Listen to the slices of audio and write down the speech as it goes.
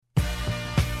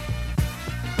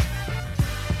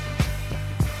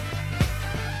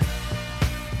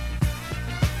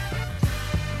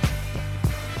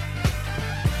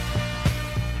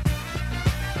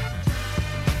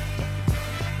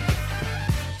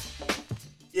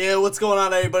Yeah, what's going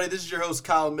on, everybody? This is your host,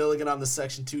 Kyle Milligan, on the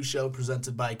Section 2 show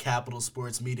presented by Capital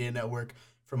Sports Media Network.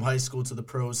 From high school to the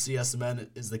pros, CSMN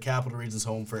is the Capital Region's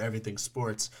home for everything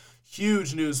sports.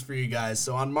 Huge news for you guys.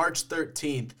 So on March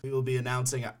 13th, we will be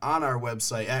announcing on our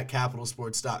website at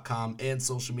capitalsports.com and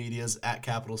social medias at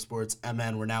Capital Sports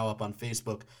MN. We're now up on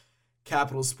Facebook.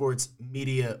 Capital Sports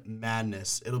Media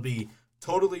Madness. It'll be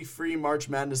totally free March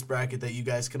Madness bracket that you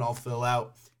guys can all fill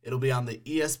out. It'll be on the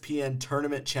ESPN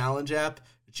Tournament Challenge app,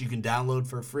 which you can download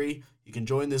for free. You can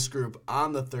join this group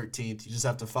on the 13th. You just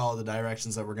have to follow the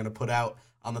directions that we're going to put out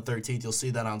on the 13th. You'll see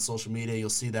that on social media. You'll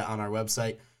see that on our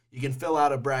website. You can fill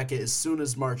out a bracket as soon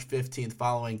as March 15th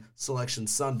following Selection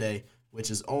Sunday, which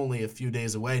is only a few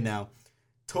days away now.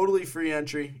 Totally free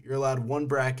entry. You're allowed one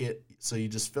bracket, so you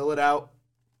just fill it out.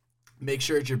 Make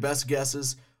sure it's your best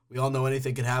guesses. We all know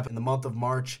anything can happen in the month of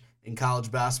March in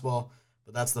college basketball,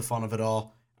 but that's the fun of it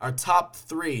all. Our top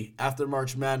three after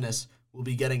March Madness will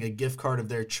be getting a gift card of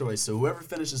their choice. So whoever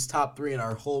finishes top three in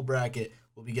our whole bracket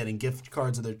will be getting gift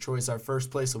cards of their choice. Our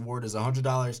first place award is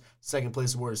 $100. Second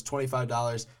place award is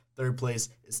 $25. Third place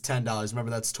is $10.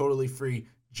 Remember, that's totally free.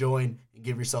 Join and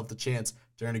give yourself the chance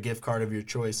to earn a gift card of your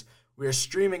choice. We are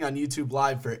streaming on YouTube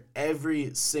Live for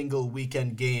every single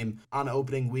weekend game on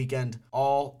opening weekend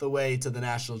all the way to the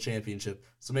national championship.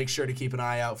 So make sure to keep an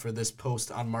eye out for this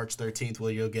post on March 13th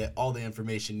where you'll get all the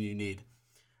information you need.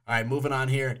 All right, moving on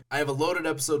here. I have a loaded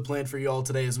episode planned for you all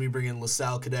today as we bring in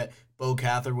LaSalle cadet Bo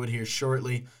Catherwood here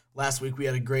shortly. Last week we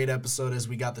had a great episode as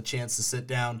we got the chance to sit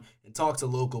down and talk to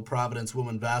local Providence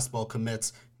women basketball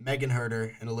commits Megan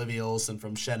Herter and Olivia Olson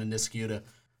from Shenandoah.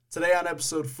 Today on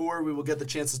episode 4, we will get the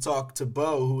chance to talk to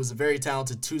Bo, who is a very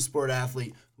talented two-sport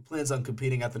athlete who plans on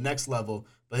competing at the next level.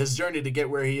 But his journey to get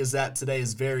where he is at today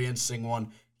is a very interesting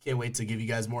one. Can't wait to give you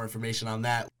guys more information on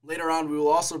that. Later on, we will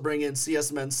also bring in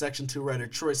CSMN Section 2 writer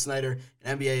Troy Snyder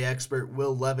and NBA expert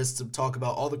Will Levis to talk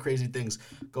about all the crazy things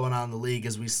going on in the league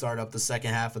as we start up the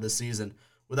second half of the season.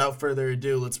 Without further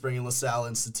ado, let's bring in LaSalle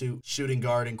Institute shooting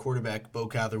guard and quarterback Bo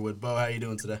Catherwood. Bo, how are you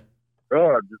doing today?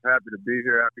 Oh, I'm just happy to be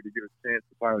here, happy to get a chance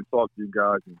to finally talk to you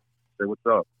guys and say what's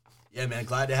up. Yeah, man,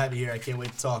 glad to have you here. I can't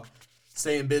wait to talk.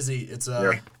 Staying busy.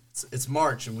 It's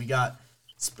March, and we got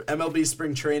MLB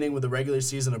spring training with the regular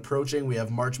season approaching. We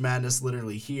have March Madness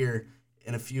literally here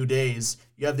in a few days.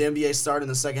 You have the NBA starting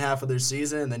the second half of their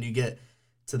season, and then you get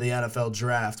to the NFL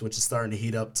draft, which is starting to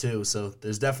heat up too. So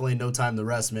there's definitely no time to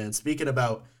rest, man. Speaking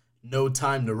about no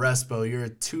time to rest, Bo, you're a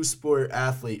two-sport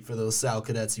athlete for the LaSalle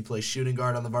Cadets. You play shooting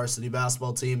guard on the varsity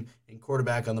basketball team and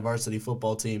quarterback on the varsity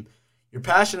football team. Your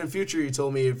passion and future, you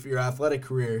told me, for your athletic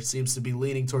career seems to be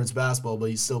leaning towards basketball, but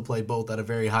you still play both at a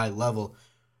very high level.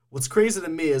 What's crazy to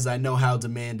me is I know how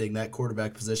demanding that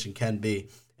quarterback position can be,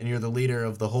 and you're the leader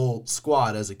of the whole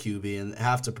squad as a QB and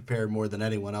have to prepare more than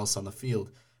anyone else on the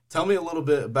field. Tell me a little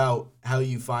bit about how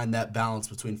you find that balance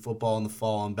between football in the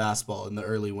fall and basketball in the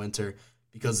early winter,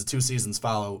 because the two seasons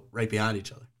follow right behind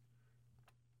each other.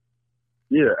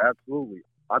 Yeah, absolutely.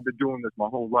 I've been doing this my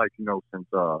whole life, since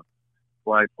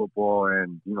flag football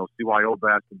and, CYO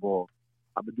basketball.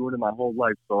 I've been doing it my whole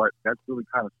life, so that's really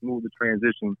kind of smooth the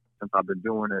transition since I've been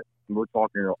doing it. And we're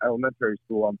talking, elementary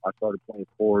school, I started playing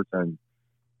sports and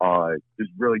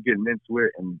just really getting into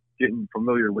it and getting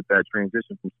familiar with that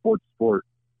transition from sport to sport.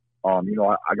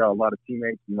 I got a lot of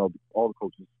teammates, all the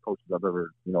coaches I've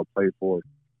ever, played for.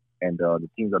 And the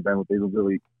teams I've been with, they were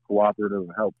really cooperative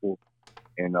and helpful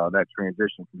in that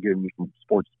transition from getting me from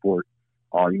sport to sport.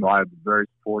 I have a very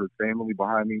supportive family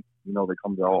behind me. They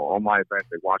come to all my events.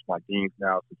 They watch my games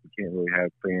now since we can't really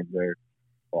have fans there.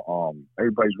 But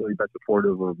everybody's really been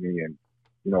supportive of me and,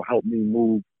 helped me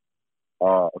move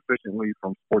efficiently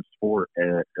from sport to sport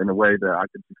and in a way that I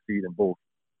can succeed in both,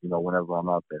 whenever I'm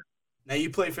out there. Now, you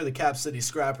play for the Cap City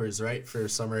Scrappers, right, for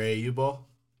summer AAU ball?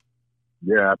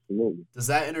 Yeah, absolutely. Does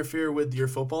that interfere with your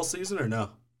football season or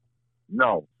no?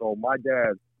 No. So my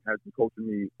dad has been coaching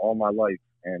me all my life,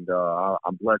 and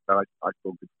I'm blessed that I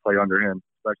still get to play under him,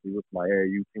 especially with my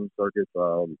AAU team circuits,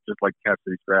 just like Cap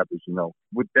City Scrappers,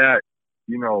 With that,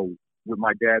 with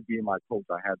my dad being my coach,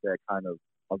 I have that kind of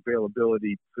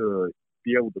availability to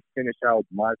be able to finish out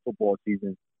my football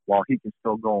season while he can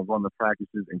still go and run the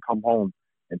practices and come home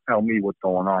and tell me what's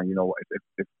going on.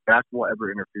 If basketball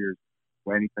ever interferes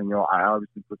with anything, I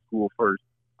obviously put school first.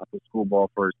 I put school ball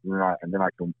first, and then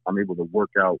I'm able to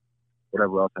work out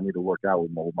whatever else I need to work out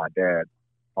with my dad.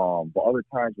 But other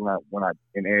times when I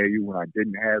in AAU when I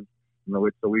didn't have,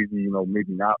 it's so easy,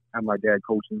 maybe not have my dad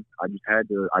coaching. I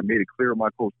made it clear to my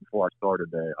coach before I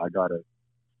started that I gotta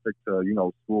stick to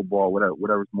school ball,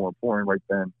 whatever's more important right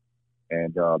then,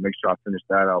 and make sure I finish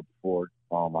that out before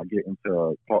I get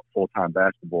into full-time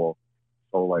basketball.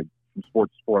 So from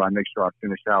sport to sport. I make sure I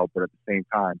finish out, but at the same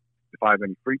time, if I have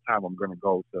any free time, I'm going to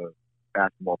go to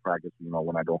basketball practice,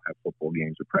 when I don't have football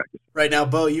games or practice. Right now,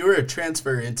 Bo, you were a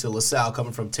transfer into LaSalle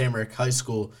coming from Tamarac High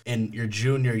School in your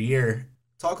junior year.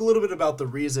 Talk a little bit about the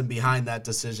reason behind that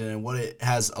decision and what it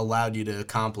has allowed you to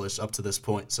accomplish up to this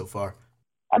point so far.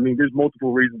 I mean, there's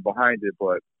multiple reasons behind it,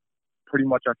 but pretty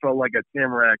much I felt like at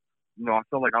Tamarac, I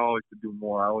felt like I always could do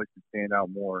more. I always could stand out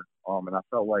more. And I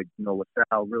felt like,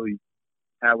 LaSalle really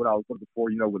had what I was looking for,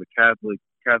 with a Catholic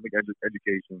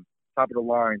education, top of the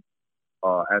line,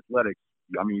 athletics.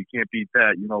 I mean, you can't beat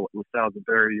that. LaSalle's a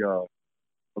very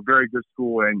good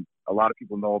school, and a lot of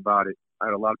people know about it. I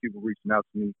had a lot of people reaching out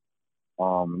to me,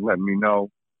 letting me know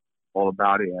all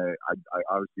about it. And I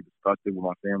obviously discussed it with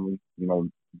my family,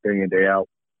 day in, day out,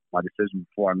 my decision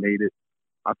before I made it.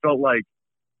 I felt like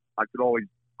I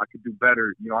could do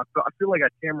better. I feel like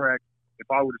at Tamarac, if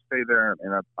I were to stay there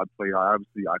and I played, I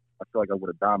feel like I would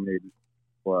have dominated.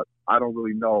 But I don't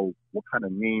really know what kind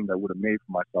of name that would have made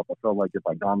for myself. I felt like if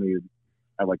I dominated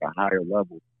at like a higher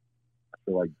level, I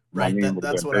feel like my name would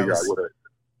have been bigger.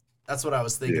 That's what I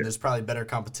was thinking. Yeah. There's probably better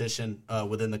competition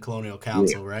within the Colonial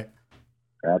Council, right?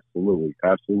 Absolutely.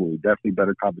 Definitely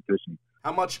better competition.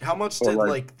 How much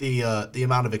did the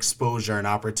amount of exposure and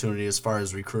opportunity as far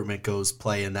as recruitment goes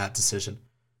play in that decision?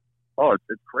 Oh,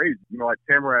 it's crazy. At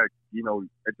Tamarac,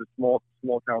 it's a small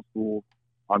town school.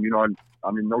 I mean,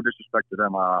 no disrespect to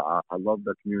them. I love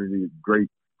the community. Great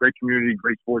community,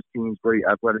 great sports teams, great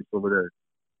athletics over there.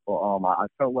 But I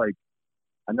felt like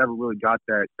I never really got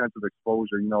that sense of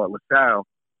exposure. At LaSalle,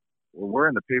 we're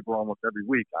in the paper almost every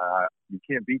week. You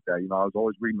can't beat that. I was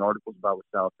always reading articles about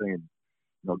LaSalle saying,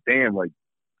 damn, like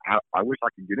I wish I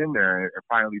could get in there. And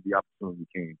finally, the opportunity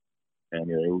came, and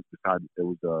it was decided it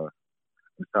was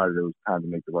time to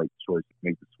make the right choice,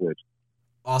 make the switch.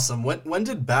 Awesome. When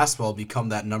did basketball become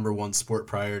that number one sport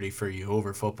priority for you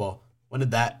over football? When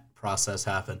did that process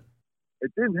happen?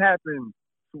 It didn't happen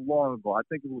too long ago. I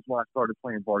think it was when I started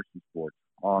playing varsity sports.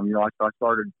 I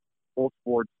started both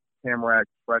sports, Tamarac,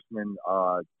 freshman.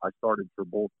 I started for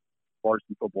both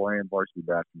varsity football and varsity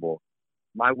basketball.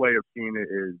 My way of seeing it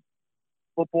is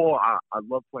football. I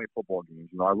love playing football games.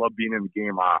 I love being in the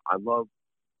game. I love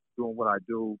doing what I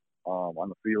do on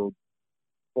the field.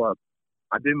 But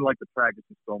I didn't like the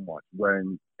practices so much.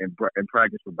 When in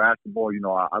practice for basketball,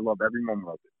 I love every moment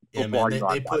of it. Yeah, football, man,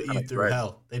 they put you through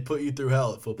hell. They put you through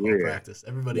hell at football practice.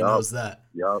 Everybody knows that.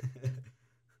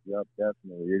 Yep,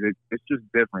 definitely. It's just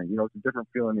different. It's a different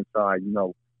feeling inside.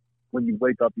 When you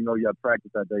wake up, you have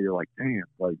practice that day. You're like, damn,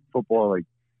 like football, like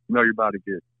you're about to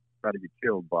get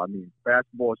killed. But I mean,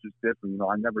 basketball is just different.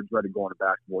 I never dreaded going to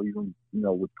basketball, even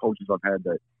with coaches I've had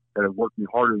that have worked me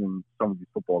harder than some of these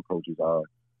football coaches.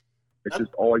 It's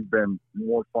just always been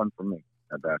more fun for me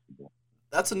at basketball.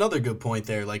 That's another good point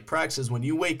there. Like practice, when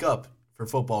you wake up for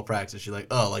football practice, you're like,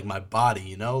 oh, like my body,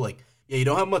 you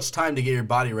don't have much time to get your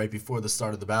body right before the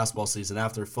start of the basketball season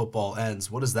after football ends.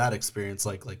 What is that experience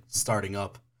like starting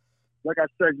up? Like I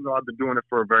said, I've been doing it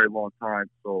for a very long time,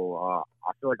 so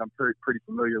I feel like I'm pretty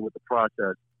familiar with the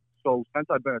process. So since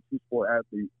I've been a two-sport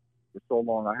athlete for so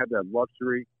long, I have that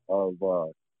luxury of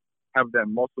having that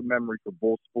muscle memory for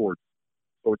both sports.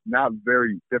 So it's not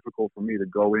very difficult for me to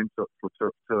go into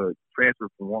to transfer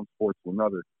from one sport to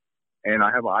another. And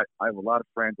I have a lot of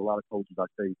friends, a lot of coaches I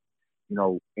stay,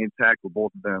 intact with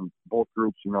both of them, both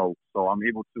groups, so I'm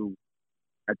able to,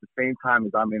 at the same time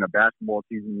as I'm in a basketball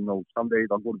season, some days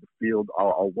I'll go to the field,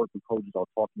 I'll work with coaches, I'll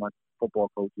talk to my football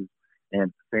coaches, and at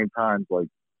the same time, like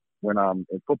when I'm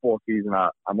in football season,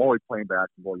 I'm always playing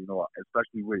basketball,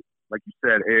 especially with, like you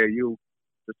said, AAU,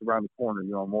 just around the corner.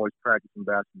 I'm always practicing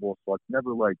basketball, so it's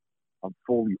never like I'm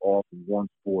fully off in one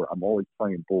sport. I'm always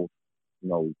playing both,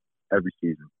 every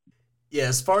season. Yeah,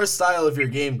 as far as style of your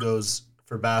game goes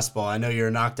for basketball, I know you're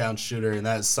a knockdown shooter, and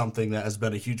that is something that has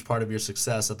been a huge part of your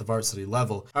success at the varsity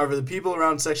level. However, the people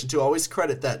around Section 2 always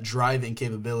credit that driving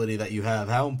capability that you have.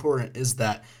 How important is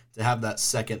that to have that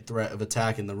second threat of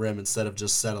attacking the rim instead of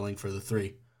just settling for the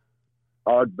three?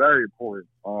 It's very important.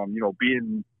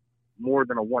 Being more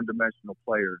than a one-dimensional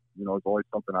player, is always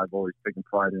something I've always taken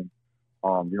pride in.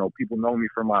 People know me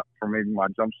for maybe my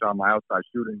jump shot, my outside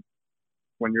shooting.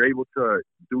 When you're able to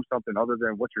do something other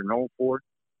than what you're known for,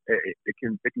 it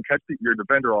can catch your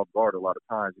defender off guard a lot of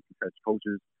times. It can catch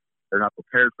coaches; they're not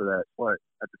prepared for that. But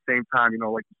at the same time,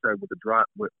 like you said, with the drive,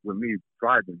 with me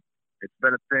driving, it's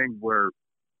been a thing where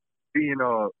being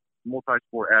a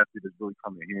multi-sport athlete has really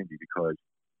come in handy because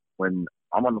when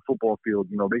I'm on the football field,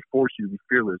 they force you to be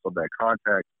fearless of that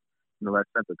contact, that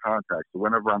sense of contact. So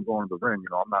whenever I'm going to the ring,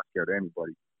 I'm not scared of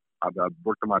anybody. I've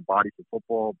worked on my body for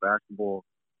football, basketball.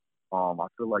 I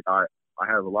feel like I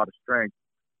I have a lot of strength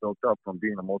built up from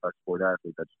being a multi-sport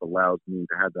athlete that just allows me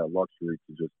to have that luxury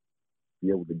to just be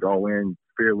able to go in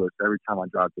fearless every time I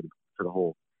drive to the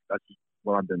hole. That's just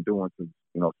what I've been doing since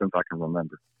I can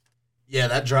remember. Yeah,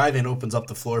 that drive-in opens up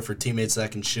the floor for teammates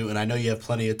that can shoot, and I know you have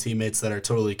plenty of teammates that are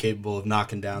totally capable of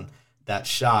knocking down that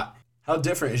shot. How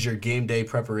different is your game day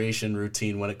preparation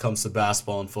routine when it comes to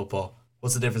basketball and football?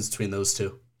 What's the difference between those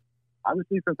two?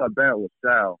 Honestly, since I've been at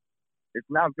LaSalle, it's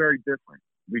not very different.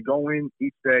 We go in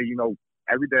each day,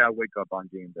 every day I wake up on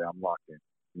game day, I'm locked in.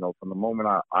 From the moment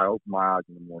I open my eyes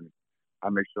in the morning, I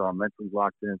make sure I'm mentally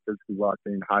locked in, physically locked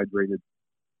in, hydrated,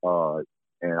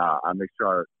 and I make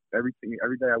sure every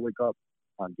day I wake up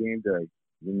on game day,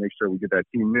 we make sure we get that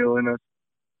team meal in us.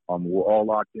 We're all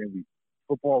locked in.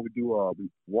 Football, we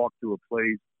walk through a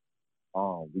plays.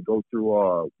 We go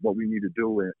through what we need to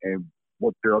do and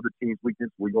what the other team's weakness.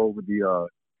 We go over the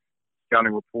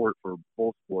scouting report for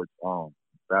both sports,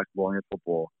 basketball and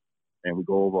football, and we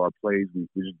go over our plays.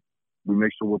 We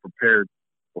make sure we're prepared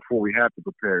before we have to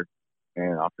prepare,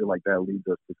 and I feel like that leads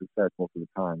us to success most of the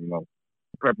time.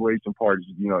 The preparation part is,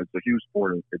 it's a huge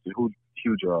sport. It's a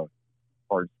huge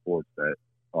part of sports that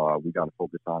we got to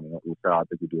focus on, and I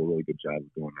think we do a really good job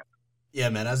of doing that. Yeah,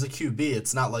 man, as a QB,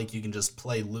 it's not like you can just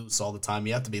play loose all the time.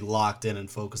 You have to be locked in and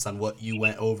focus on what you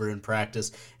went over in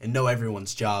practice and know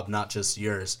everyone's job, not just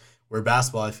yours. Where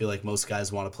basketball, I feel like most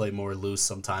guys want to play more loose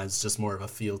sometimes, just more of a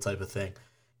feel type of thing.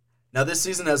 Now, this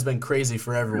season has been crazy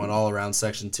for everyone all around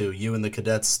Section 2. You and the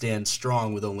Cadets stand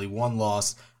strong with only one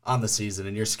loss on the season,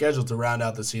 and you're scheduled to round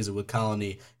out the season with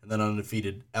Colony and then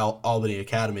undefeated Albany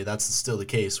Academy. That's still the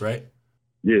case, right?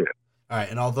 Yeah. All right,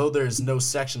 and although there's no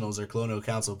sectionals or Colonial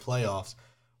Council playoffs,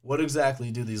 what exactly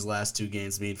do these last two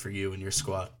games mean for you and your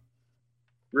squad?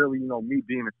 Really, me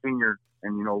being a senior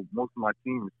and, most of my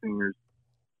team is seniors,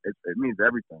 it means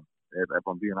everything. If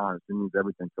I'm being honest, it means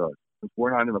everything to us. Since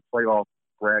we're not in the playoff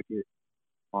bracket,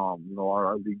 our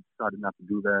league decided not to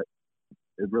do that.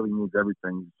 It really means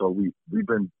everything. So we've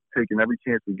been taking every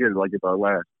chance we get like it's our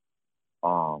last.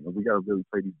 And we got to really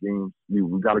play these games. We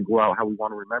got to go out how we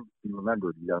want to be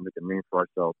remembered. We got to make a name for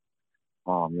ourselves.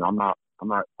 I'm not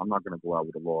going to go out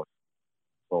with a loss.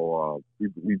 So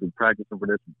we've been practicing for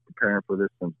this, preparing for this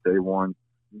since day one.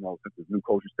 Since the new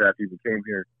coaching staff even came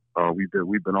here,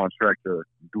 we've been on track to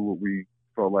do what we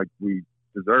felt like we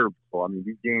deserved. So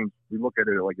these games, we look at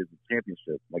it like it's a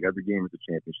championship. Like every game is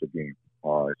a championship game.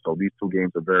 So these two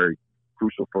games are very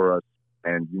crucial for us.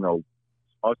 And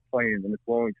us playing in the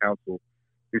Colonial Council,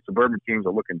 these suburban teams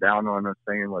are looking down on us,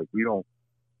 saying like we don't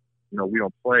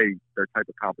play their type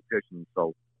of competition.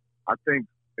 So I think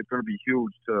it's going to be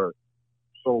huge to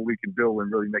show we can build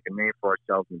and really make a name for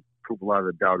ourselves and prove a lot of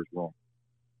the doubters wrong.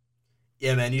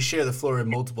 Yeah, man, you share the floor with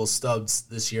multiple stubs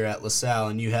this year at LaSalle,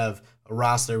 and you have a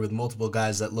roster with multiple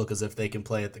guys that look as if they can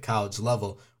play at the college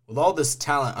level. With all this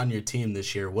talent on your team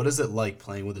this year, what is it like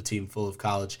playing with a team full of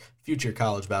future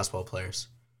college basketball players?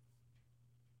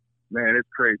 Man, it's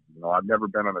crazy. I've never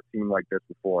been on a team like this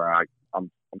before. I'm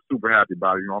super happy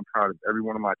about it. I'm proud of every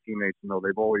one of my teammates.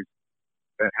 They've always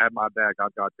had my back.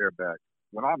 I've got their back.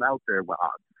 When I'm out there, the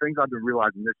things I've been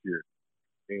realizing this year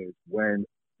is when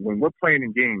we're playing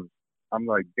in games, I'm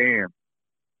like, damn,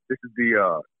 this is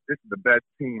the best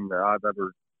team that I've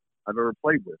ever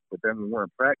played with. But then when we're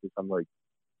in practice, I'm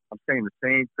saying the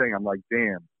same thing. I'm like,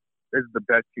 damn, this is the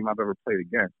best team I've ever played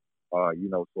against.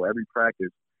 So every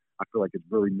practice, I feel like it's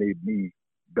really made me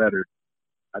better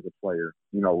as a player.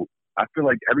 I feel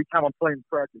like every time I'm playing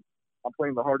practice, I'm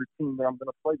playing the hardest team that I'm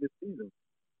going to play this season.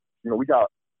 We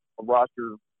got a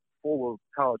roster full of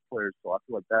college players, so I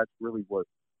feel like that's really what's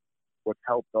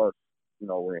helped us,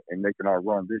 in making our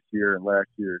run this year and last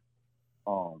year.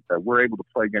 That we're able to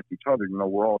play against each other.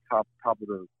 We're all top of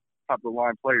the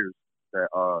line players that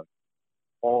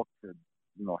all could,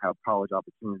 have college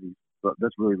opportunities. But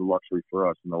that's really the luxury for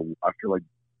us. I feel like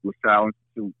with Salle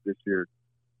Institute this year,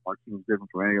 our team is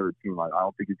different from any other team. I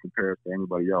don't think you compare us to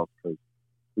anybody else because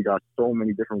we got so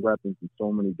many different weapons and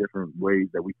so many different ways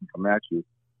that we can come at you.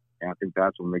 And I think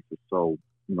that's what makes us so,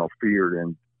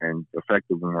 feared and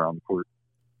effective when we're on the court.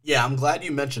 Yeah, I'm glad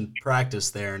you mentioned practice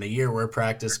there. In a year where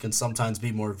practice can sometimes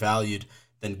be more valued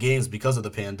than games because of the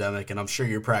pandemic, and I'm sure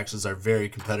your practices are very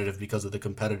competitive because of the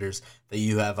competitors that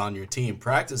you have on your team.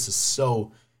 Practice is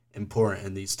so important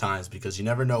in these times because you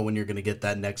never know when you're going to get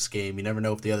that next game. You never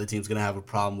know if the other team's going to have a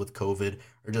problem with COVID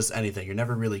or just anything. You're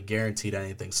never really guaranteed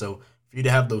anything. So for you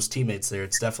to have those teammates there,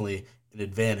 it's definitely an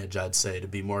advantage, I'd say, to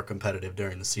be more competitive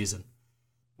during the season.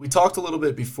 We talked a little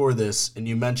bit before this, and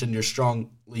you mentioned you're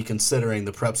strongly considering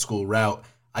the prep school route.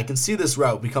 I can see this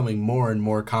route becoming more and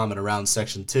more common around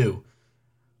Section 2.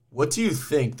 What do you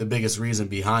think the biggest reason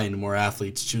behind more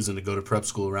athletes choosing to go to prep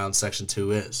school around Section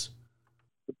 2 is?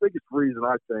 The biggest reason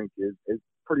I think is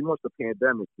pretty much the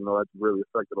pandemic. That's really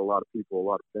affected a lot of people, a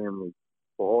lot of families,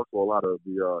 but also a lot of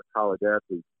the college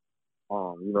athletes.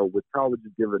 With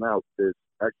colleges giving out this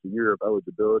extra year of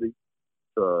eligibility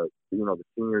to, the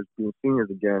seniors being seniors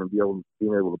again and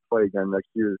being able to play again next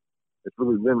year, it's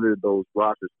really limited those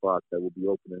roster spots that will be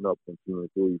opening up when seniors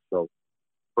leave. So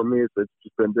for me, it's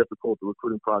just been difficult. The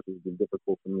recruiting process has been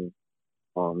difficult for me,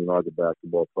 as a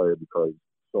basketball player because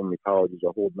so many colleges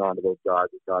are holding on to those guys.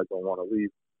 Those guys don't want to leave.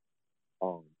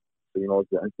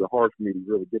 It's been hard for me to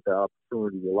really get that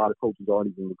opportunity. A lot of coaches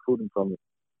aren't even recruiting from it.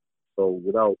 So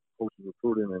without coaches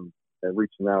recruiting and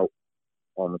reaching out,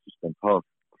 it's just been tough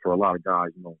for a lot of guys,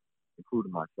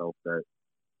 including myself, that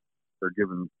they're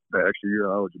given the extra year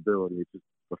of eligibility. It just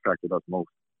affected us most.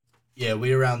 Yeah,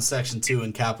 we around Section 2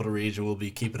 in Capital Region will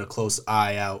be keeping a close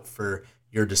eye out for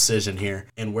your decision here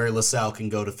and where LaSalle can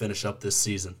go to finish up this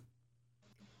season.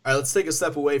 All right, let's take a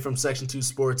step away from Section 2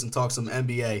 sports and talk some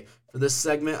NBA. For this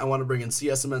segment, I want to bring in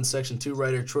CSMN Section 2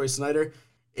 writer Troy Snyder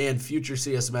and future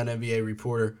CSMN NBA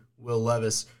reporter Will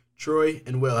Levis. Troy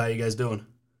and Will, how you guys doing?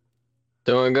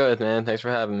 Doing good, man. Thanks for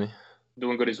having me.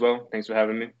 Doing good as well. Thanks for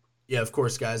having me. Yeah, of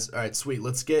course, guys. All right, sweet.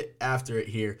 Let's get after it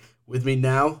here. With me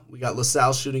now, we got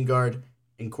LaSalle shooting guard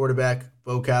and quarterback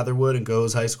Bo Catherwood and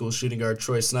Goes High School shooting guard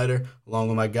Troy Snyder, along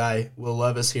with my guy Will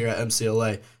Levis here at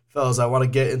MCLA. Fellas, I want to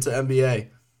get into NBA.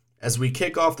 As we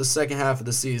kick off the second half of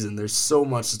the season, there's so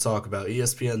much to talk about.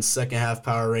 ESPN's second half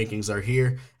power rankings are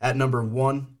here. At number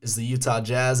 1 is the Utah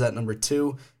Jazz. At number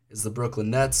 2 is the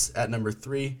Brooklyn Nets. At number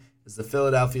 3 is the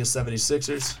Philadelphia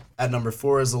 76ers. At number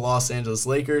 4 is the Los Angeles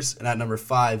Lakers. And at number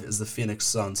 5 is the Phoenix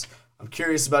Suns. I'm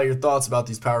curious about your thoughts about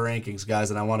these power rankings,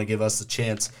 guys, and I want to give us a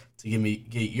chance to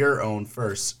get your own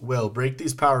first. Will, break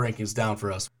these power rankings down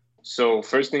for us. So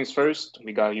first things first,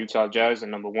 we got Utah Jazz at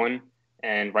number 1,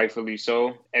 and rightfully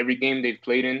so. Every game they've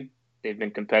played in, they've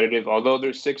been competitive. Although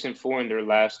they're 6-4 in their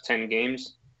last 10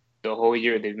 games, the whole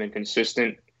year they've been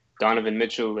consistent. Donovan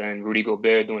Mitchell and Rudy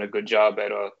Gobert doing a good job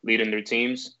at leading their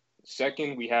teams.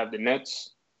 Second, we have the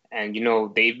Nets, and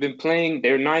they've been playing.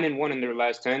 They're 9-1 in their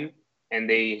last 10. And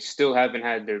they still haven't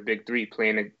had their big three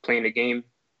playing a game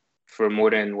for more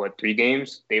than, 3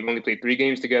 games? They've only played 3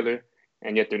 games together,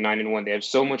 and yet they're 9-1. They have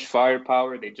so much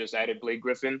firepower. They just added Blake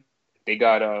Griffin. They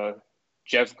got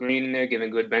Jeff Green in there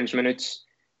giving good bench minutes.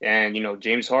 And,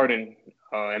 James Harden,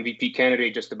 MVP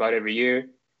candidate just about every year.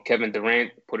 Kevin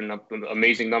Durant putting up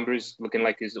amazing numbers, looking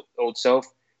like his old self.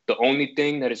 The only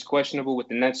thing that is questionable with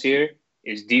the Nets here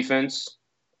is defense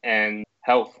and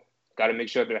health. Got to make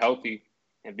sure they're healthy.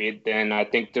 And I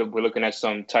think that we're looking at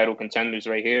some title contenders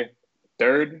right here.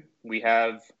 Third, we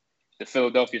have the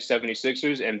Philadelphia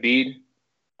 76ers, Embiid.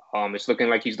 It's looking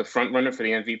like he's the front runner for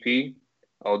the MVP,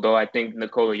 although I think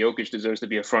Nikola Jokic deserves to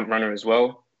be a front runner as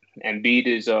well. Embiid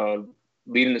is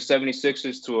leading the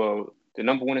 76ers to the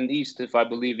number 1 in the East, if I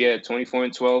believe,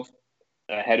 24-12,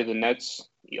 ahead of the Nets,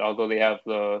 although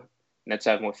the Nets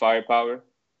have more firepower.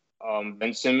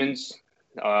 Ben Simmons.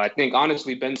 I think,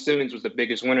 honestly, Ben Simmons was the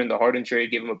biggest winner in the Harden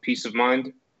trade, gave him a peace of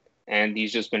mind, and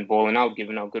he's just been balling out,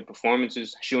 giving out good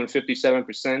performances, shooting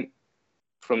 57%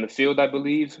 from the field, I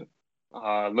believe.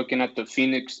 Looking at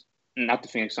the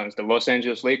Los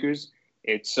Angeles Lakers,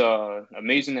 it's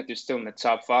amazing that they're still in the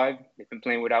top 5. They've been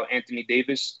playing without Anthony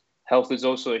Davis. Health is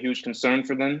also a huge concern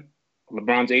for them.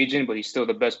 LeBron's aging, but he's still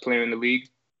the best player in the league.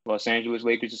 Los Angeles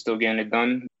Lakers are still getting it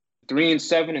done.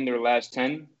 3-7 in their last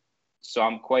 10. So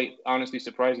I'm quite honestly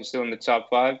surprised they're still in the top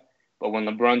 5. But when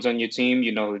LeBron's on your team,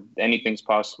 anything's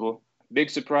possible.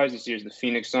 Big surprise this year is the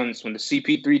Phoenix Suns. When the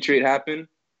CP3 trade happened,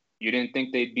 you didn't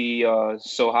think they'd be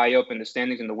so high up in the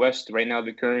standings in the West. Right now,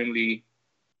 they're currently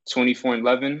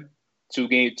 24-11,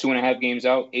 2.5 games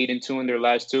out, 8-2 in their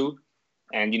last 2.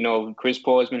 And, Chris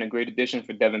Paul has been a great addition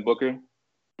for Devin Booker.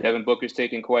 Devin Booker's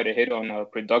taken quite a hit on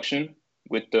production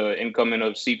with the incoming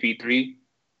of CP3.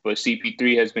 But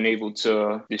CP3 has been able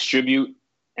to distribute,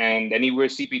 and anywhere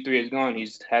CP3 has gone,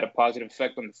 he's had a positive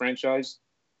effect on the franchise.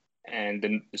 And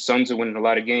the Suns are winning a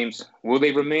lot of games. Will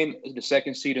they remain the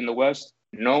 2nd seed in the West?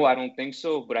 No, I don't think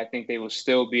so, but I think they will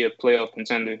still be a playoff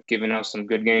contender, giving us some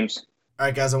good games. All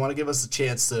right, guys, I want to give us a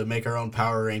chance to make our own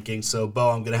power rankings. So, Bo,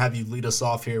 I'm going to have you lead us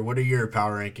off here. What are your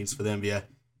power rankings for the NBA?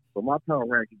 So my power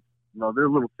rankings, they're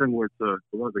a little similar to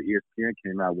the ones that ESPN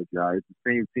came out with, guys. It's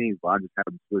the same teams, but I just have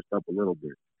them switched up a little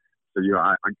bit. So,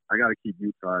 I got to keep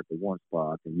Utah at the 1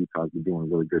 spot. I think Utah's been doing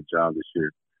a really good job this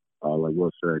year. Like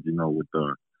Will said, with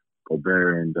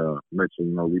Gobert and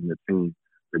Mitchell, leading the team,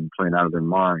 they've been playing out of their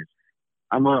minds.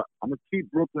 I'm gonna keep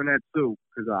Brooklyn at 2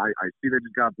 because I see they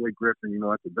just got Blake Griffin. You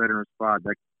know, that's a veteran spot.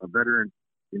 That a veteran,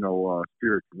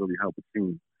 spirit can really help a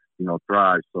team,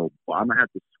 thrive. So I'm gonna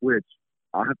have to switch.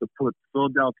 I'll have to put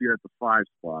Philadelphia at the 5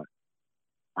 spot.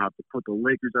 I have to put the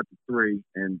Lakers at the 3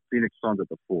 and Phoenix Suns at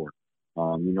the 4.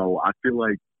 I feel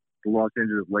like the Los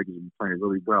Angeles Lakers have been playing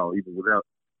really well, even without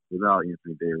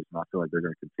Anthony Davis, and I feel like they're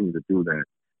going to continue to do that.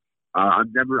 I've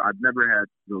never had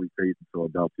really faith in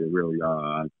Philadelphia. Really,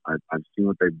 I've seen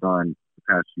what they've done the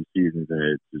past few seasons, and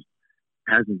it just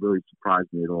hasn't really surprised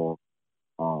me at all.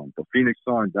 The Phoenix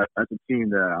Suns, that's a team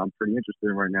that I'm pretty interested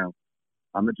in right now.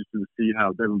 I'm interested to see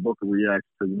how Devin Booker reacts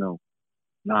to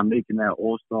not making that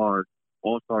all-star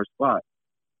spot.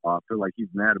 I feel like he's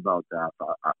mad about that.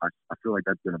 I feel like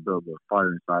that's going to build a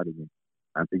fire inside of him.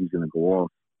 I think he's going to go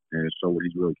off and show what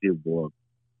he's really capable of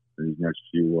in these next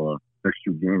few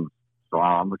games. So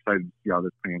I'm excited to see how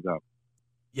this pans out.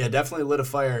 Yeah, definitely lit a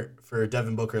fire for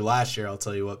Devin Booker last year, I'll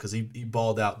tell you what, because he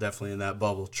balled out definitely in that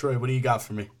bubble. Troy, what do you got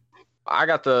for me? I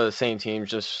got the same team,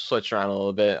 just switch around a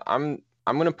little bit. I'm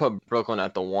going to put Brooklyn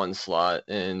at the 1 slot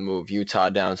and move Utah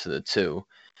down to the 2.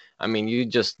 I mean, you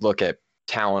just look at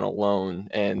talent alone,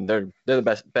 and they're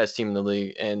the best team in the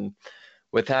league. And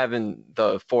with having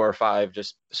the 4 or 5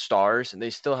 just stars, they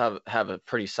still have a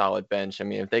pretty solid bench. I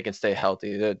mean, if they can stay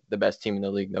healthy, they're the best team in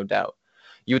the league, no doubt.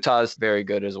 Utah's very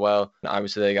good as well.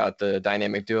 Obviously, they got the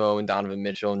dynamic duo in Donovan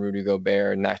Mitchell and Rudy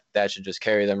Gobert, and that should just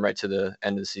carry them right to the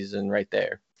end of the season right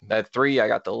there. At 3, I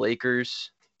got the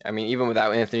Lakers. I mean, even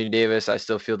without Anthony Davis, I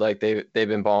still feel like they've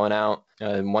been balling out.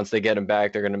 And once they get him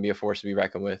back, they're going to be a force to be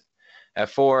reckoned with. At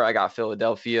 4, I got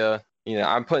Philadelphia.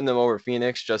 I'm putting them over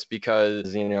Phoenix just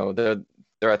because,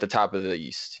 they're at the top of the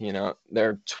East.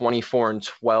 They're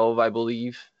 24-12, I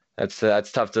believe.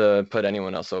 That's tough to put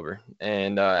anyone else over.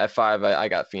 And at 5, I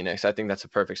got Phoenix. I think that's a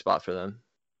perfect spot for them.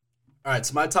 All right,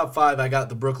 so my top 5, I got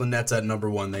the Brooklyn Nets at number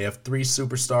 1. They have 3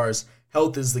 superstars.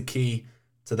 Health is the key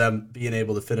to them being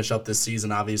able to finish up this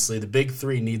season, obviously. The big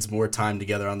 3 needs more time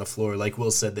together on the floor. Like Will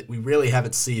said, that we really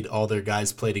haven't seen all their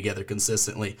guys play together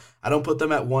consistently. I don't put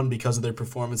them at 1 because of their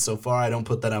performance so far. I don't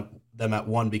put them at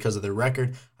 1 because of their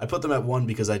record. I put them at 1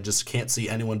 because I just can't see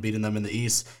anyone beating them in the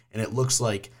East, and it looks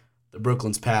like the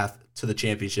Brooklyn's path to the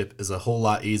championship is a whole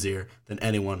lot easier than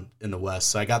anyone in the West.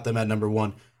 So I got them at number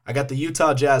 1. I got the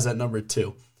Utah Jazz at number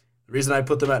 2. The reason I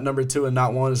put them at number 2 and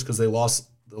not 1 is because they lost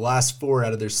the last 4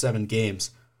 out of their 7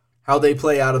 games. How they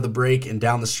play out of the break and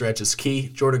down the stretch is key.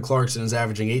 Jordan Clarkson is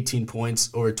averaging 18 points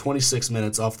over 26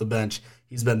 minutes off the bench.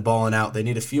 He's been balling out. They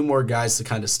need a few more guys to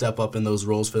kind of step up in those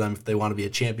roles for them if they want to be a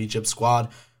championship squad,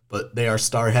 but they are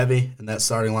star heavy, and that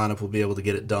starting lineup will be able to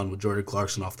get it done with Jordan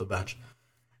Clarkson off the bench.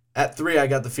 At 3, I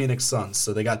got the Phoenix Suns.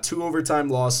 So they got 2 overtime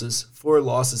losses. 4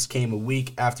 losses came a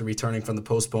week after returning from the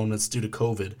postponements due to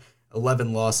COVID.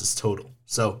 11 losses total.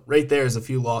 So right there is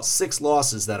 6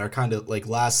 losses that are kind of like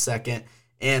last second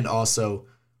and also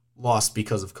lost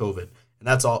because of COVID. And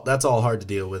that's all hard to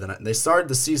deal with. And they started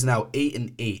the season out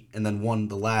 8-8 and then won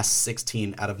the last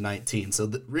 16 out of 19.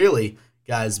 So really,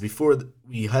 guys, before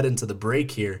we head into the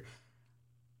break here,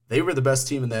 they were the best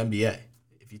team in the NBA.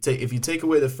 If you take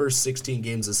away the first 16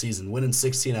 games of the season, winning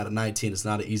 16 out of 19 is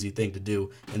not an easy thing to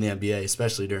do in the NBA,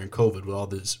 especially during COVID with all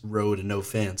this road and no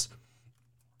fans.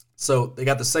 So they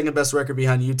got the second best record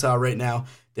behind Utah right now.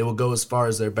 They will go as far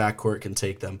as their backcourt can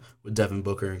take them with Devin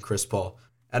Booker and Chris Paul.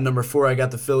 At number 4, I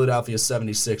got the Philadelphia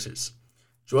 76ers.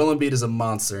 Joel Embiid is a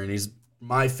monster, and he's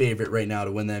my favorite right now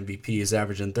to win the MVP. He's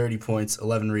averaging 30 points,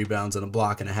 11 rebounds, and a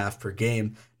block and a half per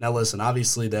game. Now listen,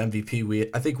 obviously the MVP,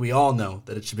 I think we all know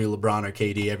that it should be LeBron or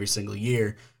KD every single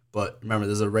year, but remember,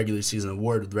 there's a regular season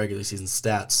award with regular season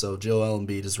stats, so Joel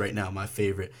Embiid is right now my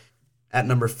favorite. At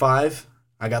number 5,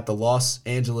 I got the Los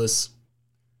Angeles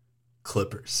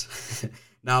Clippers.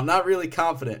 Now, I'm not really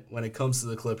confident when it comes to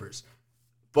the Clippers,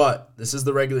 but this is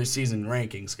the regular season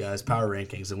rankings, guys, power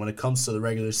rankings, and when it comes to the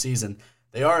regular season,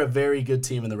 they are a very good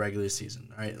team in the regular season.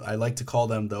 All right? I like to call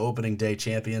them the opening day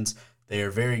champions. They are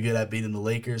very good at beating the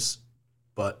Lakers,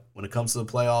 but when it comes to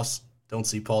the playoffs, don't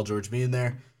see Paul George being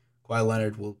there. Kawhi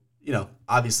Leonard will,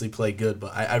 obviously play good,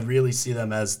 but I really see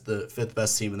them as the 5th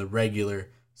best team in the regular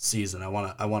season. I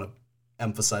want to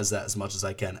emphasize that as much as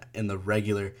I can in the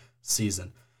regular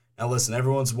season. Now, listen,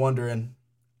 everyone's wondering,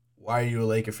 why are you a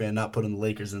Laker fan not putting the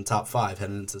Lakers in the top 5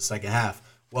 heading into the second half?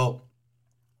 Well,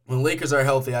 when the Lakers are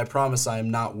healthy, I promise I am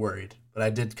not worried. But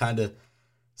I did kind of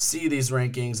see these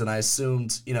rankings, and I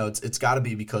assumed, it's got to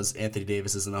be because Anthony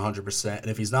Davis isn't 100%.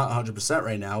 And if he's not 100%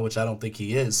 right now, which I don't think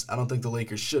he is, I don't think the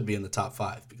Lakers should be in the top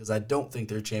 5 because I don't think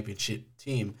they're a championship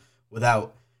team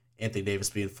without Anthony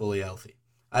Davis being fully healthy.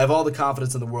 I have all the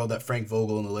confidence in the world that Frank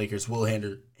Vogel and the Lakers will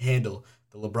handle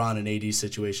the LeBron and AD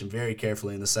situation very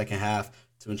carefully in the second half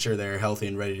to ensure they're healthy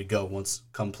and ready to go once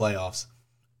come playoffs.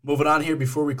 Moving on here,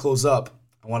 before we close up,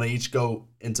 I want to each go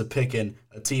into picking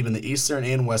a team in the Eastern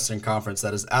and Western Conference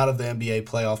that is out of the NBA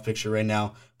playoff picture right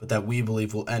now, but that we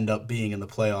believe will end up being in the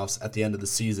playoffs at the end of the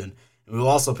season. And we will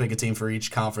also pick a team for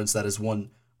each conference that is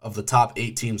one of the top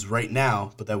 8 teams right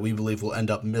now, but that we believe will end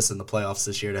up missing the playoffs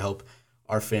this year to help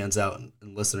our fans out and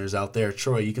listeners out there.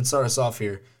 Troy, you can start us off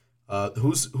here.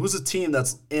 Who's a team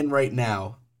that's in right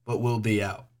now but will be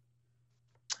out?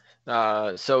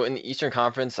 So in the Eastern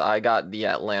Conference, I got the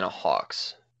Atlanta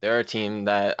Hawks. They're a team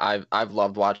that I've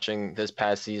loved watching this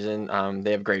past season.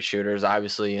 They have great shooters,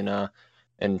 obviously, and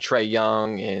Trae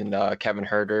Young and Kevin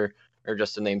Huerter are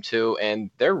just to name 2, and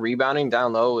they're rebounding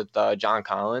down low with John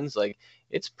Collins. Like,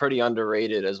 it's pretty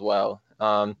underrated as well.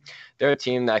 They're a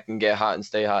team that can get hot and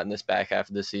stay hot in this back half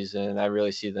of the season, and I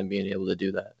really see them being able to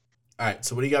do that. All right,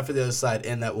 so what do you got for the other side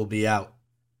and that will be out?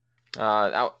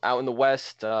 Out in the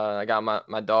West, I got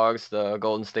my dogs, the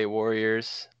Golden State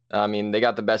Warriors. I mean, they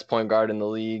got the best point guard in the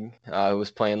league, who was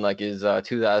playing like his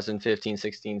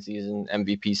 2015-16 season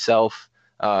MVP self.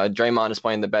 Draymond is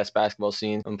playing the best basketball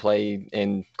scene and play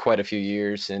in quite a few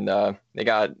years. And they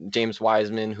got James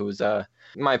Wiseman, who's, in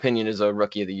my opinion, is a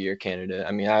Rookie of the Year candidate.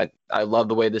 I mean, I love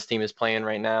the way this team is playing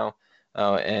right now,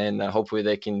 and hopefully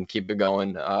they can keep it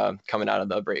going coming out of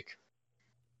the break.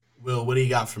 Will, what do you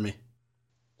got for me?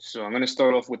 So I'm going to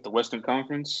start off with the Western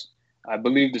Conference. I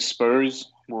believe the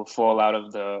Spurs will fall out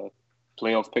of the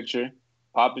playoff picture.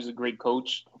 Pop is a great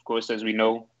coach, of course, as we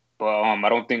know, but I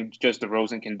don't think just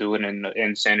DeRozan can do it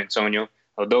in San Antonio.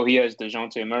 Although he has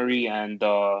DeJounte Murray and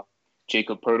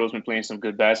Jakob Poeltl's been playing some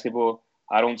good basketball,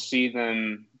 I don't see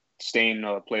them staying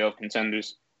playoff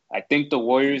contenders. I think the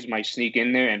Warriors might sneak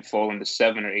in there and fall in the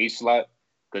 7 or 8 slot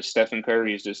because Stephen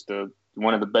Curry is just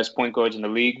one of the best point guards in the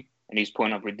league, and he's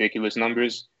putting up ridiculous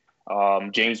numbers.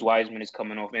 James Wiseman is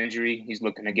coming off injury. He's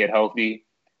looking to get healthy.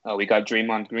 We got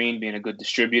Draymond Green being a good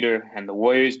distributor, and the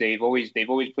Warriors they've always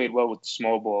played well with the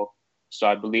small ball. So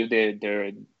I believe they're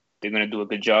going to do a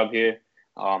good job here.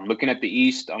 Looking at the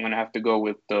East, I'm going to have to go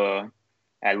with the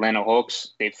Atlanta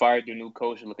Hawks. They fired their new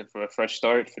coach, looking for a fresh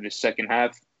start for the second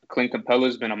half. Clint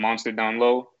Capella's been a monster down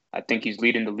low. I think he's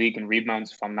leading the league in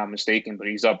rebounds, if I'm not mistaken, but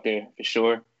he's up there for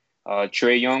sure.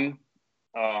 Trae Young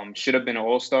should have been an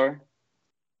all-star.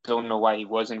 Don't know why he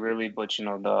wasn't really, but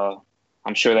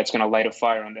I'm sure that's going to light a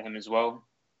fire under him as well.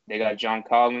 They got John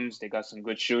Collins. They got some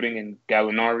good shooting in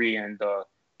Gallinari and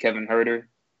Kevin Huerter.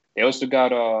 They also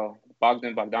got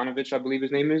Bogdan Bogdanovic, I believe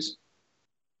his name is.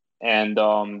 And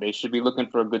they should be looking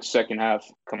for a good second half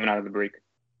coming out of the break.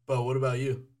 Bo, what about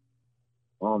you?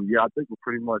 Yeah, I think we're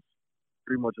pretty much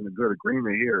in a good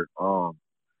agreement here.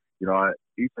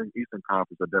 Eastern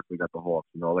Conference, I definitely got the Hawks.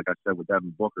 Like I said with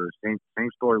Devin Booker, same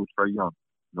story with Trae Young.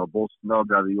 Both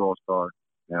snubbed out of the All-Star,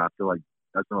 and I feel like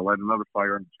that's going to light another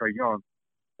fire under Trae Young.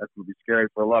 That's going to be scary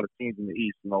for a lot of teams in the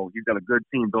East. He's got a good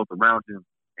team built around him,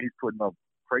 and he's putting up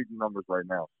crazy numbers right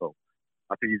now. So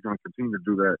I think he's going to continue to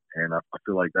do that, and I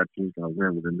feel like that team's going to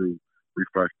win with a new,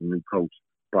 refreshed, new coach.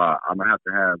 But I'm going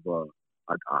to have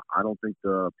I don't think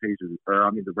the Raptors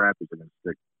are going to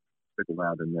stick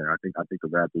around in there. I think the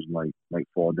Raptors might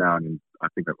fall down, and I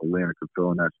think that Atlanta could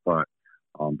fill in that spot.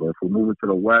 But if we're moving to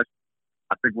the West,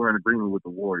 I think we're in agreement with the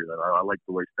Warriors. I like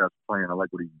the way Steph's playing. I like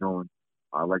what he's doing.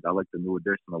 I like the new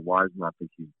addition of Wiseman. I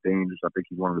think he's dangerous. I think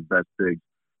he's one of the best bigs,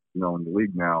 in the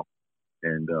league now.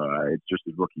 And it's just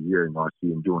his rookie year. I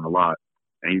see him doing a lot,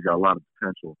 and he's got a lot of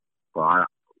potential. But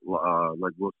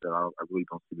like Will said, I really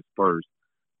don't see the Spurs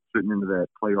fitting into that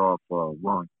playoff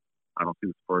run. I don't see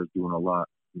the Spurs doing a lot.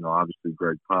 Obviously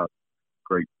Greg Pop,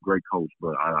 great coach,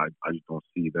 but I just don't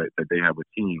see that they have a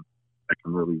team that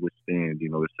can really withstand,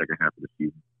 the second half of the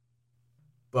season.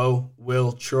 Bo,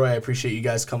 Will, Troy, I appreciate you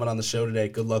guys coming on the show today.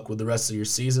 Good luck with the rest of your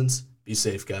seasons. Be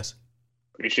safe, guys.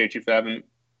 Appreciate you for having me.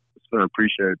 I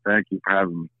appreciate it. Thank you for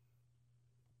having me.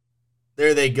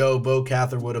 There they go, Bo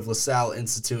Catherwood of Salle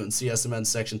Institute and CSMN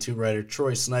Section 2 writer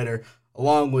Troy Snyder,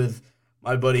 along with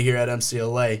my buddy here at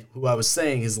MCLA, who I was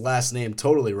saying his last name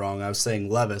totally wrong. I was saying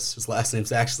Levis. His last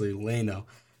name's actually Leno.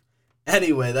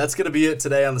 Anyway, that's going to be it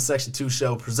today on the Section 2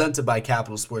 show presented by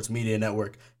Capital Sports Media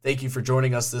Network. Thank you for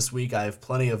joining us this week. I have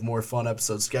plenty of more fun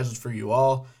episodes scheduled for you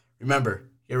all. Remember,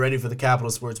 get ready for the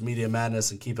Capital Sports Media Madness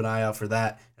and keep an eye out for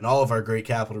that and all of our great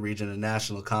Capital Region and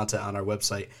national content on our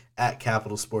website at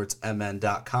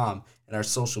capitalsportsmn.com and our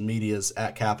social medias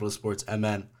at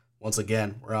capitalsportsmn. Once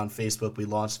again, we're on Facebook. We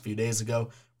launched a few days ago.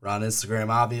 We're on Instagram,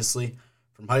 obviously.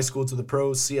 From high school to the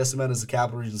pros, CSMN is the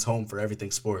Capital Region's home for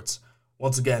everything sports.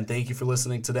 Once again, thank you for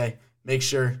listening today. Make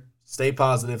sure, stay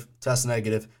positive, test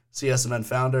negative, CSMN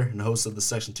founder and host of the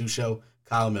Section 2 show,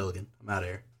 Kyle Milligan. I'm out of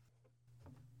here.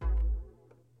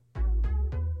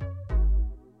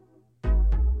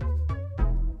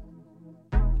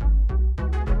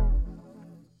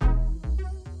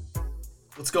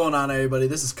 What's going on, everybody?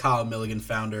 This is Kyle Milligan,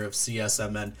 founder of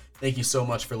CSMN. Thank you so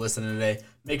much for listening today.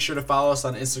 Make sure to follow us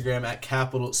on Instagram at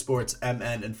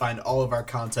CapitalSportsMN and find all of our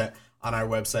content on our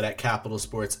website at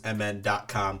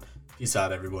capitalsportsmn.com. Peace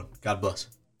out, everyone. God bless.